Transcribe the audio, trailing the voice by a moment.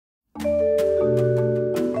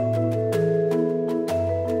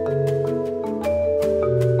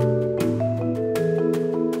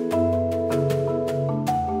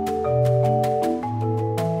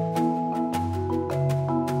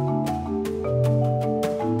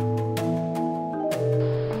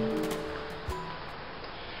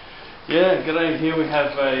Yeah, g'day. Here we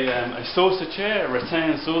have a saucer chair, a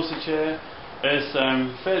rattan saucer chair. It's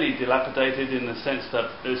fairly dilapidated in the sense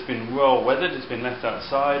that it's been well weathered, it's been left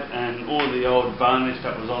outside, and all the old varnish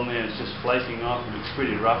that was on there is just flaking off. It looks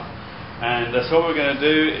pretty rough. And so what we're going to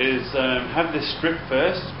do is have this stripped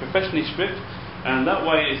first, professionally stripped, and that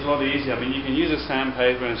way it's a lot easier. I mean, you can use a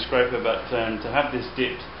sandpaper and scraper, but to have this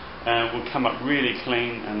dipped will come up really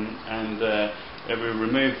clean, and it will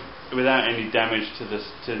remove without any damage to the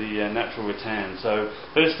natural rattan. So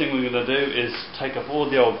first thing we're going to do is take off all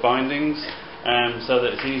the old bindings so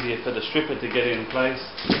that it's easier for the stripper to get in place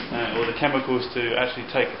or the chemicals to actually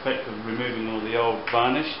take effect of removing all the old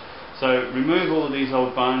varnish. So remove all of these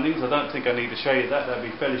old bindings. I don't think I need to show you that, that'd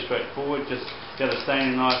be fairly straightforward. Just get a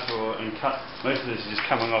staining knife and cut. Most of this is just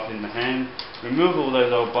coming off in the hand. Remove all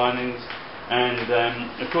those old bindings, and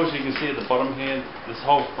of course you can see at the bottom here this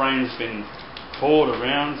whole frame's been poured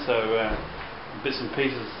around, so bits and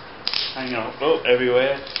pieces hanging off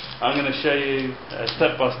everywhere. I'm going to show you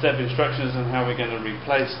step-by-step instructions on how we're going to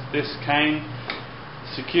replace this cane,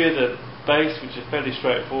 secure the base, which is fairly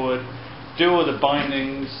straightforward, do all the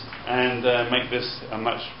bindings, and make this a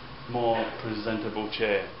much more presentable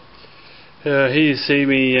chair. Here you see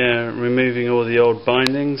me removing all the old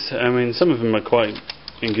bindings. I mean, some of them are quite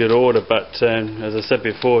in good order, but as I said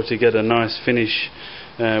before, to get a nice finish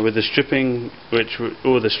with the stripping,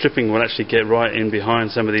 the stripping will actually get right in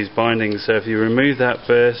behind some of these bindings. So if you remove that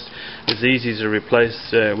first, it's easy to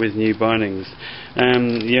replace with new bindings.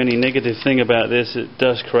 The only negative thing about this, it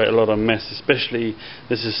does create a lot of mess, especially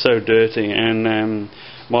this is so dirty, and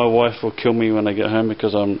my wife will kill me when I get home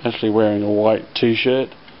because I'm actually wearing a white t-shirt,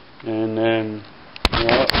 and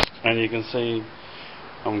you can see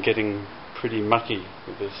I'm getting pretty mucky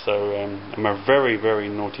with this, so I'm a very, very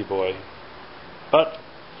naughty boy. But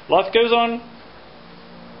life goes on.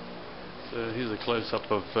 So here's a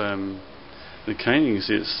close-up of the cane. You can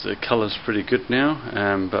see the colour's pretty good now,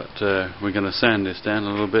 but we're going to sand this down a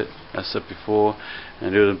little bit, as I said before,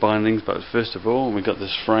 and do the bindings. But first of all, we've got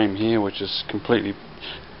this frame here which has completely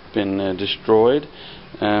been destroyed,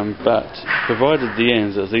 but provided the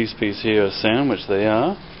ends of these pieces here are sound, which they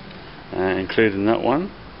are, including that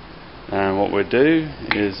one. And what we'll do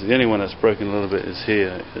is, the only one that's broken a little bit is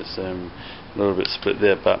here. It's a little bit split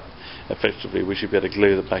there, but effectively we should be able to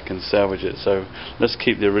glue the back and salvage it. So let's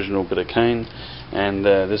keep the original bit of cane, and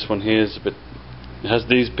this one here is a bit, it has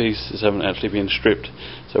these pieces haven't actually been stripped,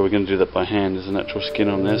 so we're going to do that by hand. There's a natural skin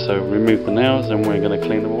on there, so remove the nails and we're going to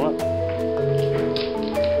clean them all up.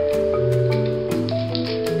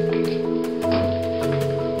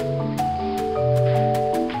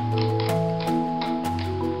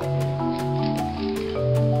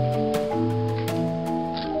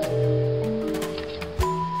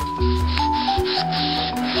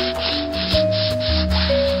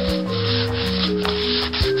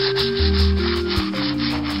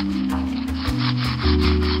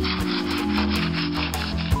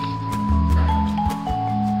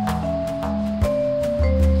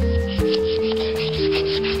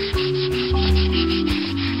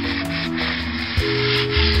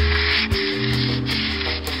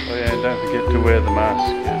 Don't forget to wear the mask.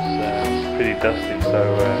 It's pretty dusty, so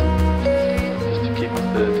just to keep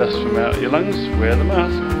the dust from out of your lungs, wear the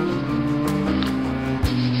mask.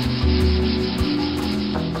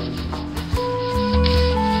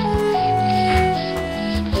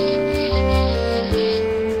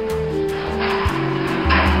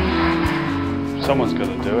 Someone's got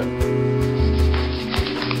to do it.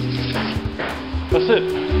 That's it.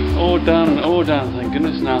 All done, thank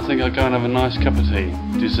goodness. Now I think I'll go and have a nice cup of tea.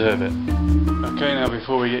 Deserve it. Okay, now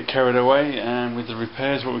before we get carried away with the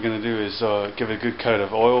repairs, what we're going to do is give it a good coat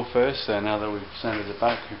of oil first. Now that we've sanded it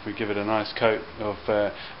back, if we give it a nice coat of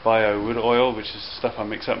bio wood oil, which is the stuff I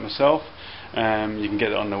mix up myself. You can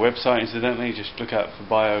get it on the website incidentally, just look out for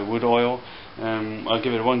bio wood oil. I'll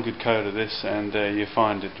give it one good coat of this, and you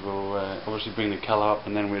find it will obviously bring the colour up,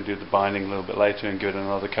 and then we'll do the binding a little bit later and give it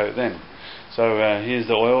another coat then. So here's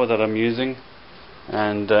the oil that I'm using,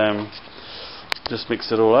 and just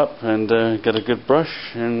mix it all up and get a good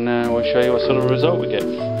brush, and we'll show you what sort of result we get.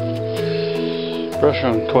 Brush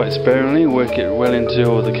on quite sparingly, work it well into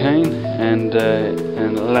all the cane, and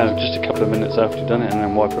allow just a couple of minutes after you've done it, and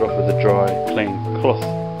then wipe it off with a dry, clean cloth.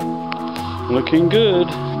 Looking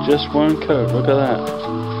good, just one coat, look at that.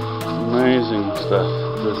 Amazing stuff.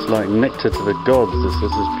 It's like nectar to the gods. This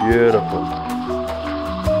is beautiful.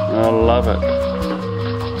 I love it.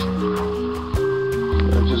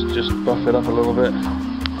 So just buff it up a little bit.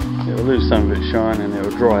 It will lose some of its shine and it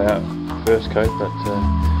will dry out first coat, but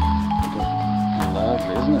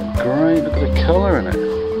lovely, isn't it? Great, look at the colour in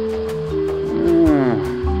it.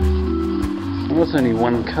 That's only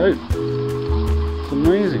one coat. It's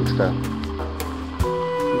amazing stuff.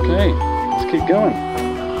 Okay, let's keep going.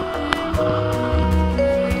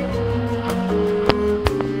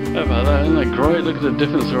 How about that? Isn't that great? Look at the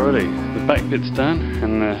difference already. The back bit's done,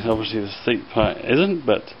 and obviously the seat part isn't,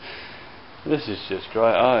 but this is just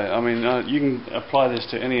great. I mean, you can apply this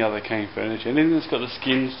to any other cane furniture. Anything that's got the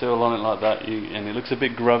skin still on it like that, and it looks a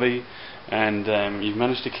bit grubby, and you've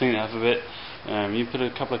managed to clean it up a bit. You put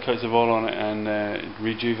a couple of coats of oil on it, and it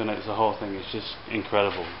rejuvenates the whole thing. It's just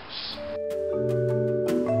incredible.